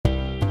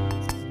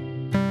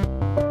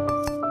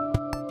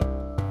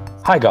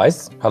Hi,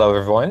 guys. Hello,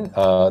 everyone.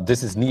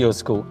 This is Neo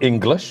School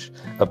English,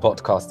 a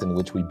podcast in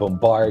which we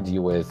bombard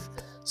you with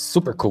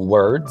super cool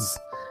words.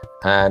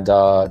 And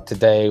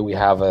today we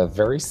have a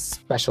very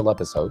special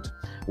episode.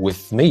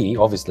 With me,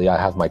 obviously, I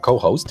have my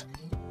co-host.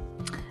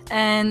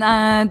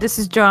 And this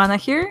is Joanna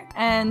here.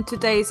 And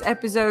today's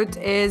episode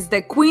is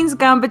the Queen's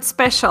Gambit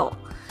special.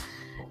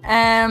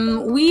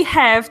 We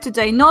have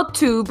today not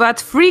two, but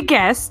three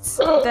guests.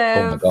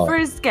 The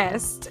first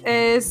guest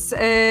is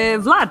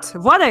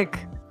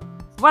Wladek.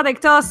 Wladek,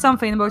 tell us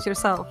something about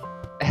yourself.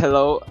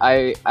 Hello,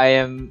 I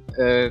am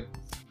the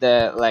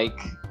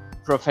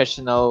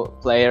professional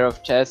player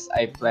of chess.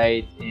 I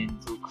played in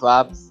 2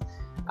 clubs.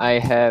 I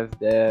have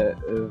a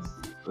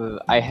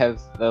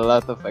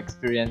lot of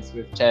experience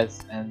with chess,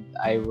 and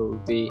I will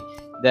be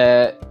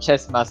the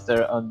chess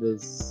master on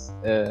this.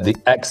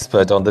 The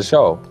expert on the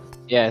show.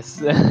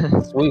 Yes.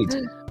 Sweet.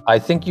 I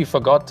think you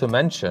forgot to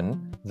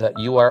mention that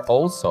you are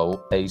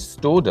also a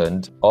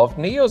student of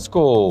Neo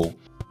School.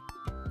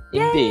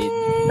 Indeed.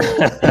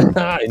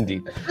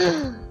 Indeed.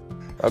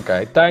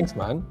 Okay, thanks,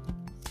 man.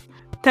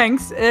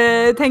 Thanks.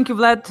 Thank you,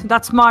 Vlad.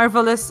 That's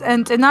marvelous.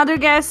 And another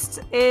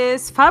guest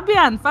is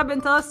Fabian. Fabian,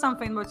 tell us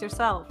something about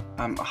yourself.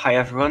 Hi,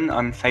 everyone.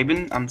 I'm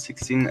Fabian. I'm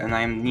 16 and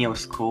I'm Neo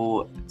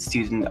School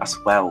student as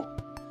well.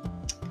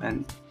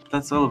 And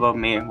that's all about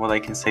me, what I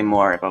can say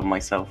more about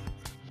myself.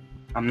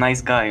 I'm a nice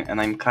guy and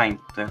I'm kind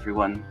to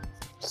everyone.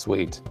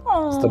 Sweet.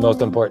 Aww. It's the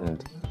most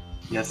important.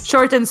 Yes.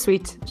 Short and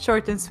sweet.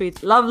 Short and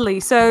sweet. Lovely.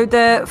 So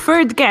the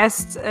third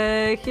guest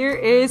here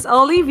is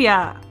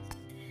Olivia.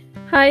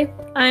 Hi,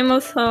 I'm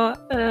also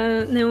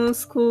a Neo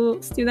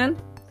School student,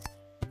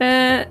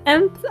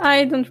 and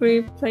I don't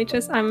really play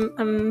chess.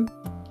 I'm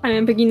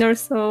a beginner,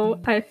 so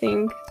I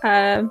think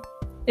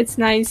it's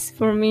nice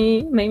for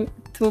me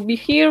to be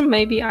here.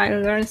 Maybe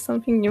I'll learn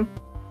something new.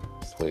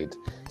 Sweet.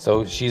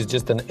 So she's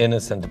just an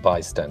innocent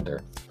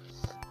bystander.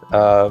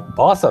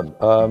 Awesome.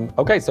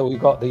 Okay, so we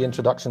got the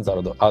introductions out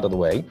of the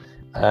way,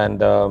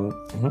 and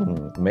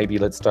maybe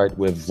let's start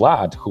with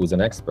Vlad, who's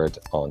an expert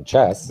on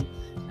chess.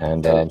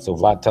 And so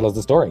Vlad, tell us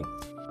the story.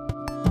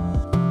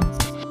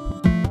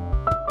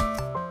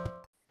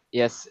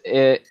 Yes,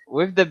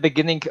 with the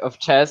beginning of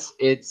chess,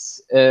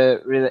 it's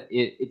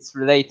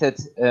related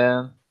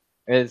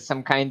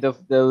some kind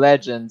of the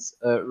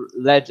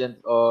legend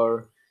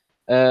or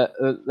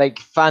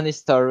funny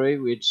story,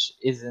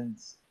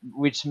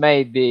 which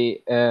may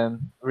be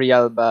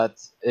real, but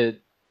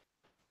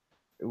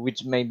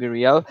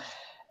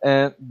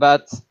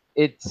but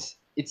it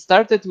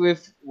started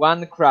with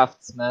one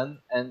craftsman,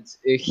 and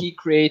he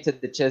created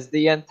the chess,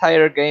 the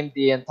entire game,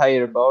 the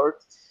entire board.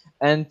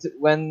 And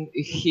when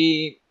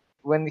he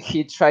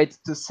tried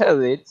to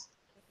sell it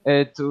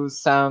to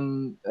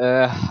some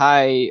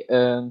high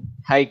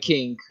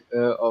king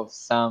of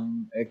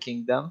some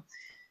kingdom,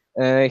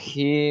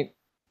 he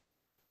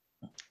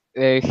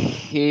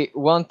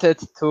wanted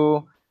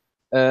to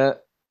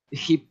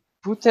he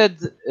put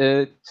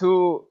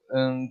two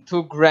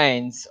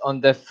grains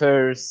on the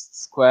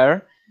first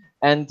square,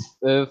 and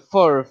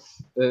 4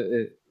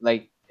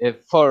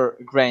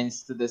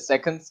 grains to the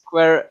second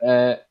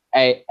square,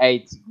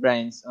 8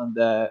 grains on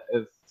the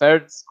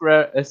third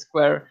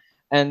square,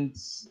 and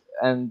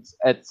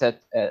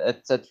etc.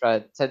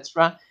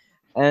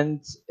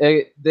 And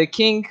the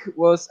king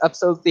was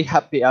absolutely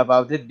happy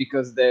about it,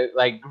 because the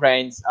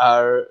grains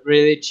are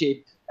really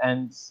cheap,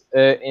 and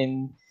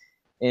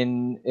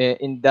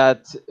in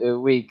that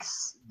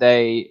weeks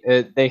they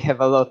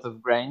have a lot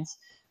of grains.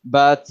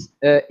 But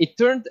it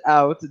turned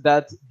out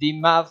that the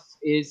math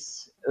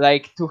is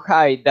too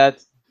high,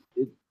 that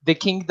the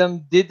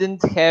kingdom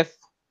didn't have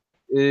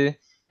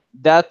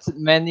that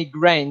many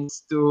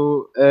grains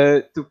to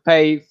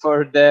pay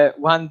for the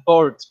one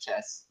board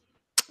chess.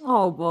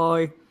 Oh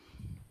boy.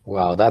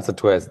 Wow, that's a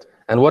twist.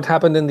 And what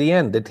happened in the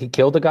end? Did he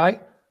kill the guy?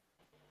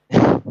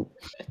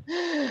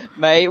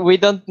 We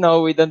don't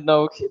know.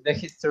 The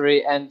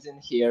history ends in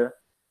here.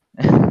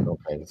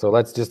 Okay, so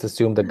let's just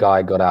assume the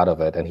guy got out of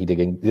it and he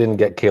didn't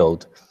get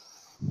killed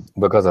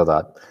because of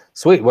that.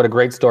 Sweet, what a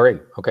great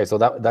story. Okay, so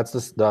that's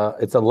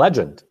it's a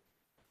legend.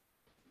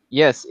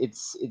 Yes,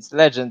 it's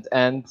legend,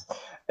 and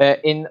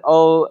in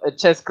all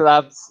chess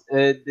clubs,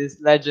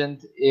 this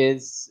legend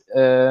is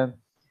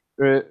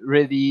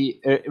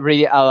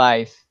really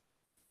alive.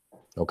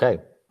 Okay,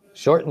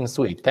 short and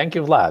sweet. Thank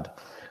you, Vlad.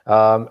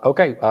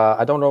 Okay,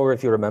 I don't know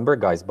if you remember,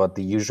 guys, but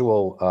the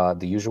usual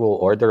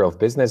order of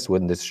business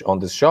on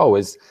this show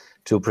is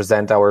to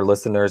present our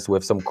listeners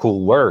with some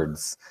cool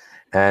words,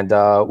 and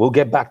we'll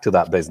get back to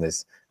that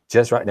business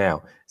just right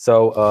now.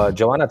 So,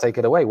 Joanna, take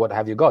it away. What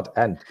have you got?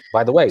 And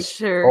by the way,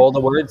 Sure. all the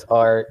words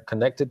are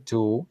connected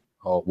to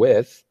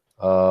with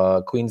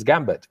Queen's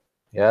Gambit.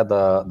 Yeah,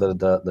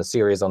 the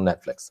series on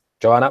Netflix.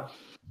 Joanna.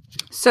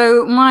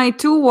 So my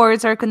 2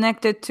 words are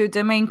connected to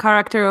the main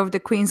character of the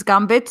Queen's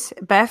Gambit,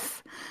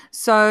 Beth.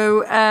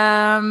 So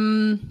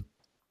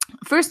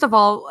first of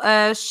all,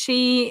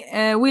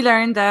 we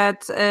learned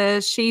that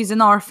she's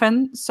an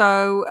orphan.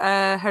 So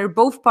her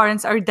both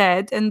parents are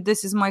dead, and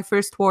this is my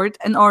first word,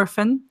 an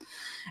orphan.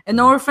 An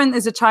orphan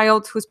is a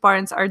child whose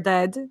parents are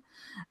dead.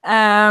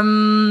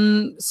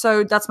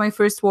 So that's my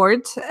first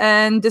word,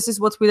 and this is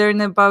what we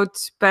learn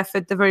about Beth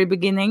at the very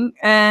beginning.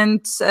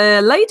 And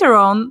later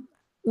on,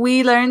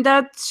 we learn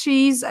that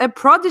she's a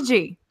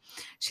prodigy.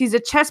 She's a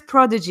chess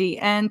prodigy,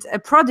 and a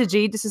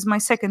prodigy, this is my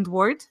second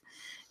word.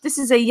 This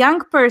is a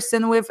young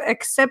person with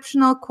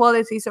exceptional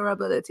qualities or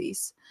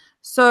abilities.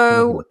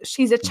 So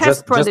she's a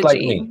chess prodigy. Just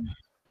like me.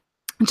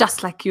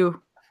 Just like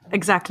you.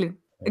 Exactly.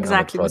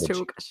 Exactly, Mr.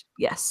 prodigy. Łukasz.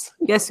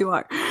 Yes, you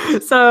are.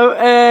 So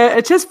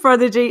a chess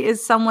prodigy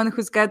is someone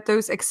who's got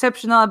those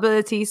exceptional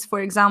abilities. For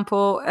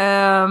example,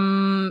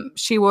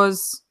 she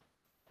was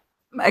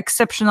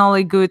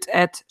exceptionally good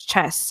at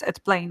chess,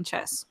 at playing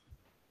chess.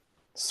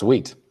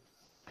 Sweet.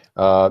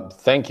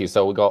 Thank you.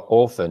 So we got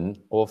orphan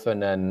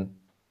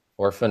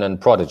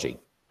and prodigy.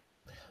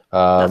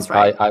 That's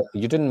right.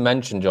 You didn't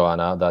mention,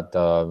 Joanna,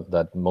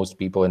 that most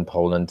people in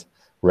Poland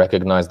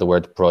recognize the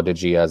word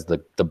prodigy as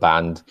the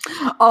band.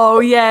 Oh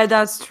yeah,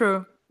 that's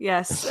true.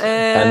 Yes.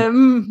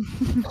 And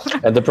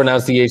the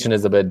pronunciation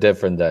is a bit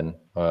different then,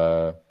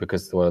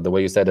 because the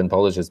way you said in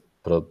Polish is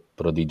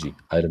prodigy.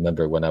 I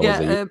remember when I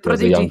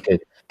was a young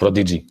kid.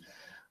 Prodigy.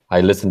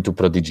 I listened to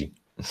Prodigy.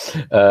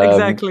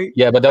 Exactly.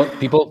 Yeah, but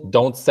people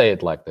don't say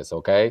it like this,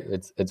 okay?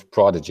 It's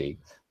prodigy.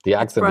 The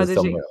accent is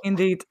somewhere.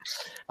 Indeed.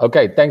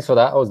 Okay, thanks for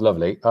that. That was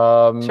lovely.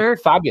 Sure.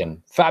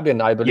 Fabian,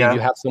 I believe you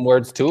have some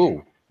words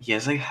too.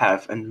 Yes, I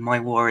have, and my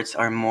words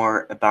are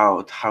more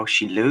about how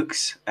she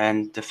looks.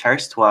 And the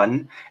first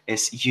one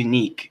is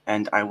unique,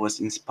 and I was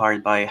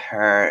inspired by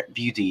her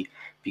beauty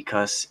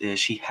because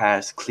she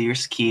has clear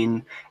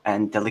skin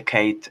and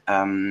delicate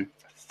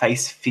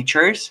face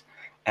features,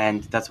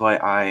 and that's why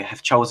I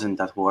have chosen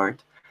that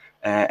word.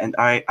 And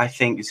I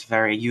think it's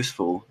very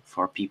useful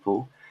for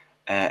people.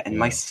 And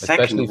my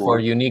second especially word, for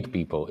unique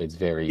people, it's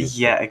very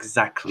useful. Yeah,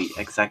 exactly.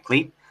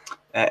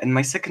 And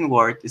my second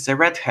word is a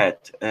redhead,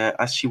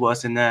 as she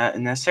was in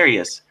a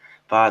series.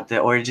 But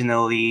the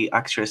originally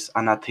actress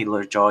Anna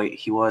Taylor-Joy,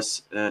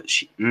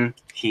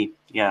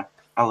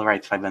 all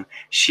right, Fabian.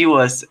 She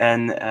was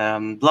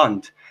an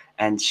blonde,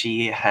 and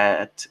she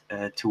had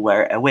to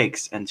wear a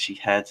wigs, and she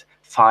had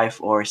 5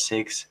 or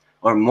 6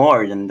 or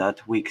more than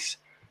that wigs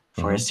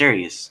for a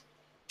series.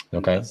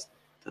 Okay, that's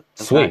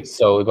sweet. Nice.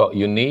 So we got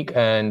unique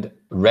and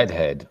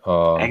redhead.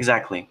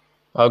 Exactly.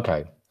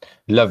 Okay,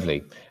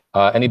 lovely.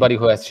 Anybody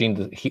who has seen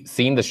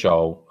the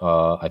show,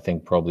 I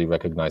think probably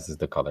recognizes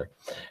the color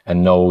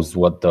and knows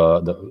what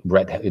the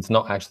red. It's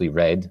not actually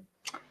red.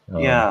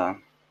 Yeah.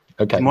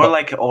 Okay. It's more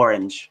like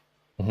orange.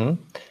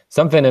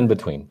 Something in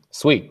between.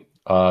 Sweet.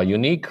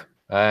 Unique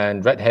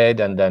and redhead,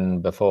 and then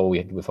before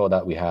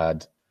that we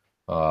had.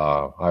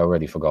 I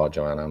already forgot,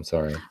 Joanna. I'm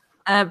sorry.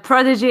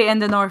 Prodigy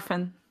and an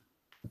orphan.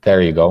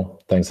 There you go.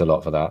 Thanks a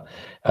lot for that.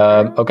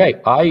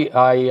 Okay.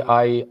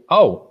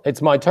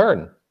 It's my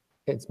turn.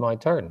 It's my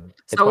turn.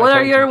 So what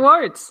are your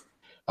words?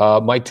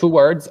 My 2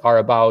 words are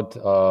about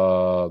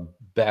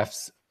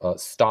Beth's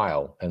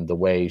style and the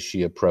way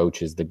she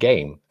approaches the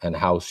game and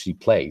how she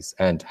plays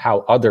and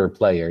how other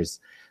players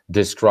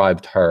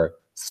described her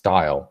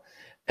style.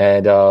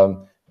 And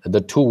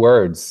the 2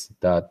 words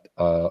that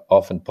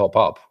often pop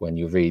up when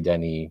you read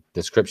any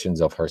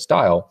descriptions of her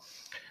style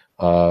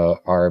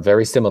are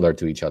very similar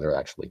to each other,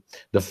 actually.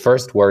 The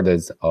first word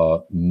is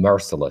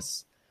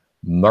merciless.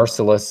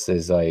 Merciless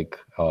is like...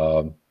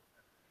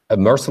 a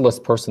merciless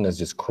person is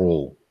just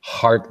cruel,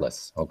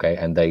 heartless, okay?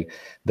 And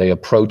they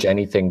approach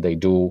anything they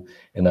do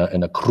in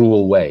a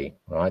cruel way,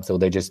 right? So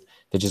they just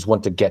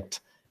want to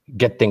get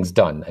things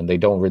done, and they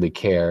don't really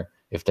care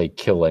if they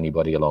kill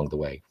anybody along the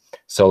way.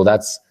 So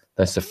that's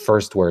the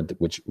first word,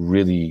 which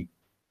really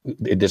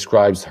it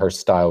describes her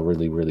style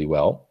really, really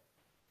well.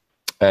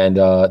 And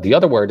the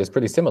other word is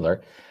pretty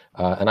similar,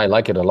 and I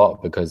like it a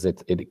lot because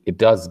it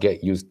does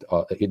get used.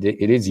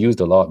 It is used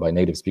a lot by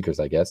native speakers,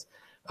 I guess.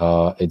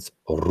 It's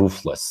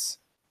ruthless.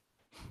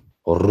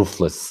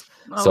 Ruthless.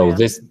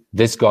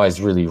 This guy is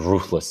really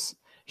ruthless.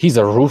 He's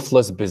a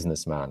ruthless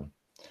businessman.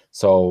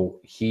 So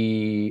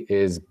he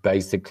is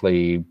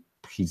basically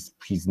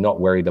he's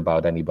not worried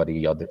about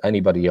anybody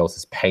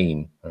else's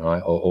pain,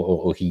 right?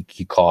 or he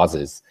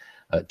causes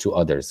to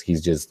others.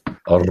 He's just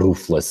a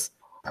ruthless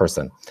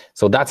person.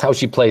 So that's how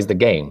she plays the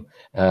game.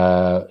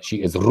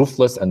 She is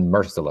ruthless and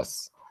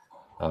merciless.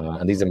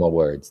 And these are my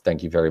words.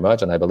 Thank you very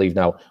much. And I believe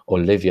now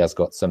Olivia's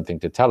got something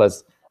to tell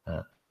us.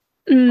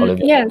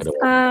 Olivia, yes,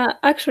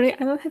 actually, I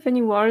don't have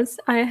any words.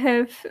 I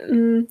have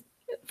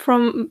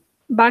from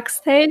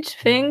backstage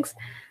things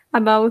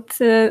about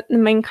the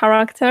main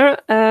character.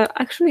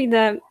 Actually,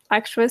 the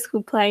actress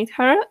who played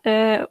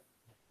her,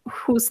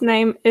 whose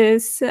name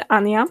is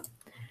Anya.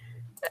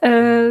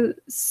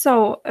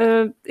 So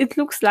it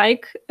looks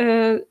like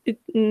Beth,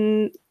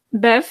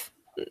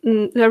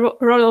 the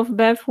role of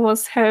Beth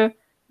was her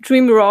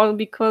dream role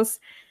because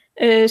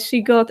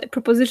she got a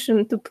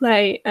proposition to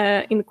play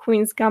in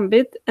Queen's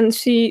Gambit, and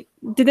she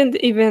didn't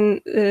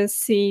even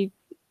see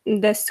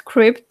the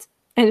script,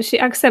 and she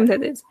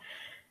accepted it.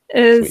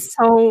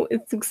 So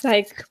it looks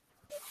like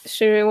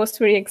she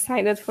was really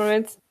excited for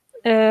it.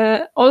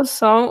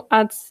 also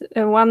at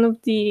one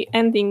of the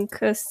ending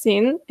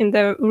scene in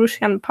the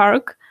Russian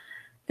park,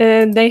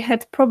 they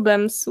had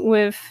problems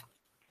with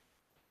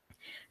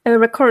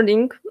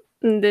recording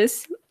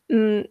this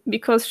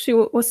because she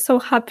was so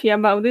happy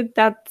about it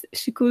that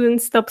she couldn't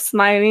stop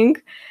smiling,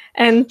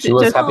 and She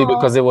was just happy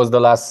because it was the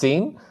last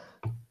scene.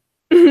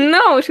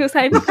 no, she was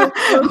happy because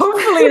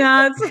Hopefully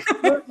not.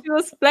 she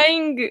was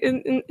playing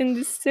in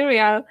this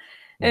serial,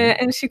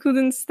 and she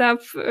couldn't stop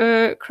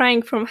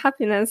crying from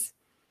happiness.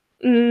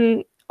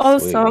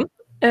 Also,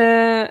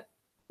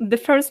 the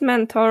first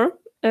mentor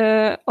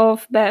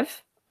of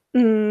Bev,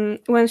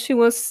 when she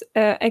was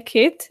a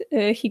kid,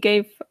 he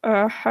gave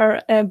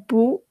her a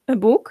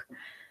book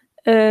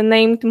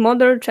named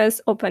Modern Chess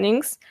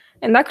Openings,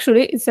 and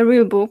actually it's a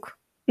real book.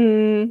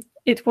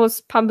 It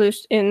was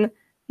published in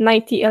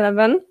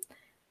 1911.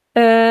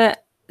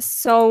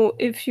 So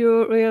if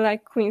you really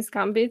like Queen's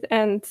Gambit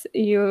and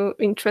you're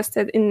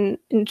interested in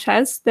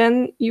chess,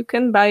 then you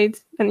can buy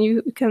it and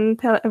you can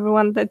tell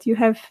everyone that you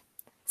have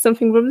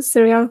something from the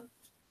serial.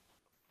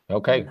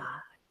 Okay,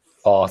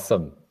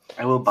 awesome.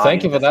 I will buy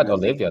Thank it, you for that,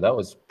 definitely. Olivia. That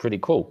was pretty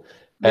cool.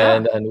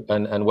 Yeah.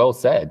 And well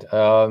said.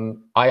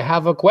 I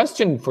have a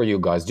question for you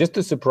guys, just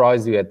to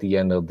surprise you at the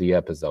end of the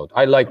episode.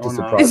 I like to Oh, no.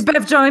 surprise. Is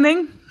Bev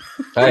joining?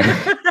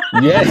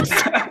 Yes.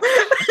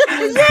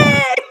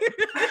 Yay!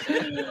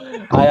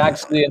 I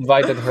actually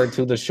invited her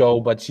to the show,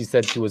 but she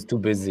said she was too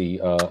busy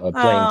playing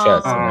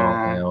chess. You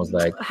know? And I was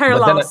like, Her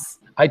but then loss.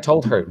 I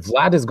told her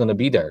Vlad is going to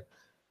be there,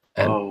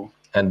 and Oh,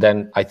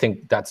 then I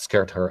think that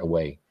scared her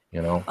away.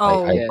 You know.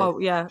 Oh,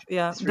 yeah.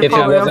 It's The really If it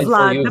power of wasn't for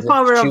Vlad. you, The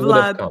power she of would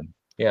have Vlad. come.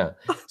 Yeah.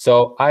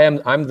 So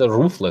I'm the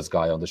ruthless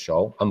guy on the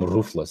show. I'm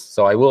ruthless.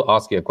 So I will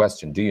ask you a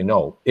question. Do you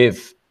know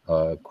if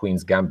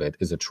Queen's Gambit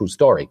is a true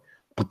story?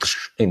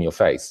 In your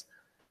face.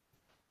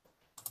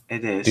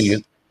 it is. Do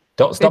you?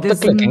 Don't stop It the is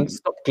clicking. n-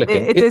 Stop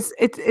clicking.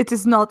 It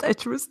is not a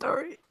true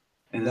story.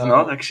 It is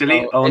not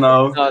actually. Oh it's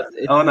no. not,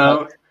 it's Oh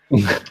no.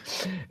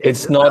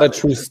 It's not a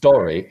true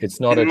story. It's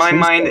not a In my true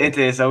mind, story. it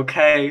is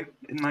okay.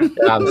 In my...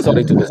 I'm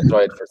sorry to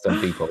destroy it for some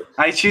people.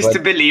 I choose But- to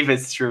believe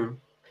it's true.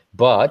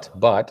 But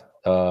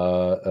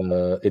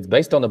it's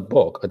based on a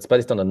book. It's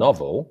based on a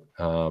novel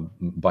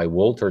by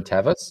Walter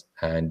Tevis,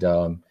 and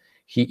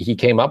he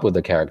came up with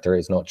the character.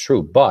 It's not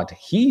true, but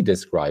he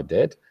described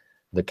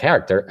the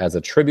character as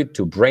a tribute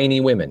to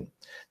brainy women.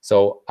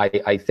 So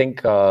I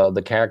think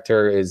the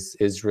character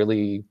is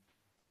really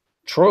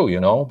true, you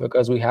know,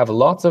 because we have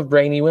lots of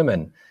brainy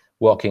women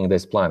walking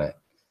this planet,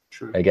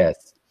 True. I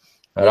guess.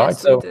 All right,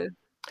 Yes, we so. do.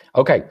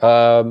 Okay,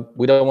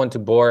 we don't want to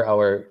bore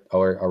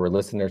our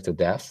listeners to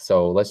death,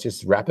 so let's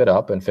just wrap it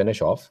up and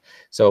finish off.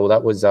 So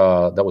that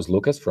was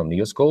Lucas from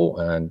Neo School,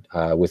 and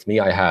with me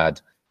I had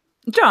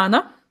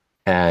Joanna.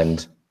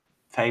 and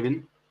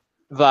Fabian.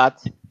 Vlad.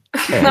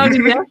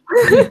 Olivia.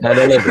 and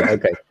Olivia.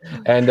 Okay,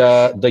 and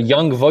the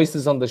young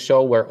voices on the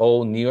show were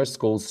all Neo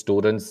School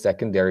students,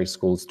 secondary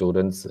school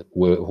students,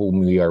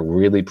 whom we are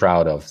really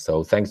proud of.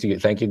 So thank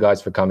you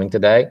guys for coming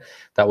today.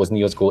 That was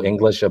Neo School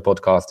English, a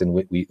podcast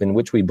in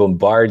which we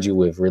bombard you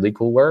with really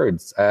cool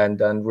words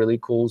and really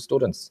cool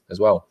students as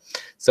well.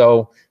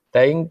 So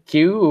thank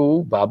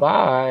you.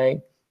 Bye-bye.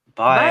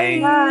 Bye.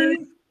 Bye.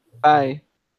 Bye.